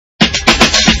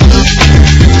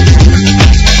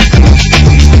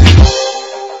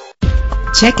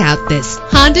Check out this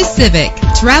Honda Civic.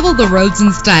 Travel the roads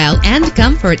in style and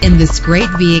comfort in this great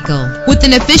vehicle. With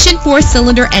an efficient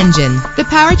 4-cylinder engine, the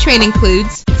powertrain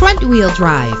includes front-wheel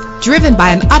drive, driven by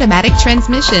an automatic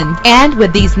transmission. And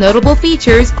with these notable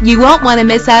features, you won't want to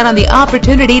miss out on the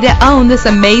opportunity to own this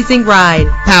amazing ride.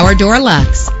 Power door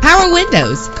locks, power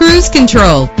windows, cruise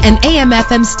control, an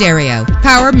AM/FM stereo,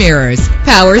 power mirrors,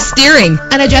 power steering,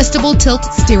 an adjustable tilt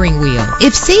steering wheel.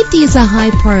 If safety is a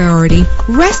high priority,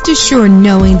 rest assured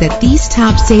knowing that these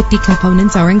top safety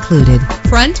components are included.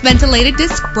 Front ventilated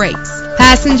disc brakes,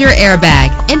 passenger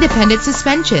airbag, independent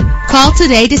suspension. Call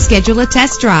today to schedule a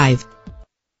test drive.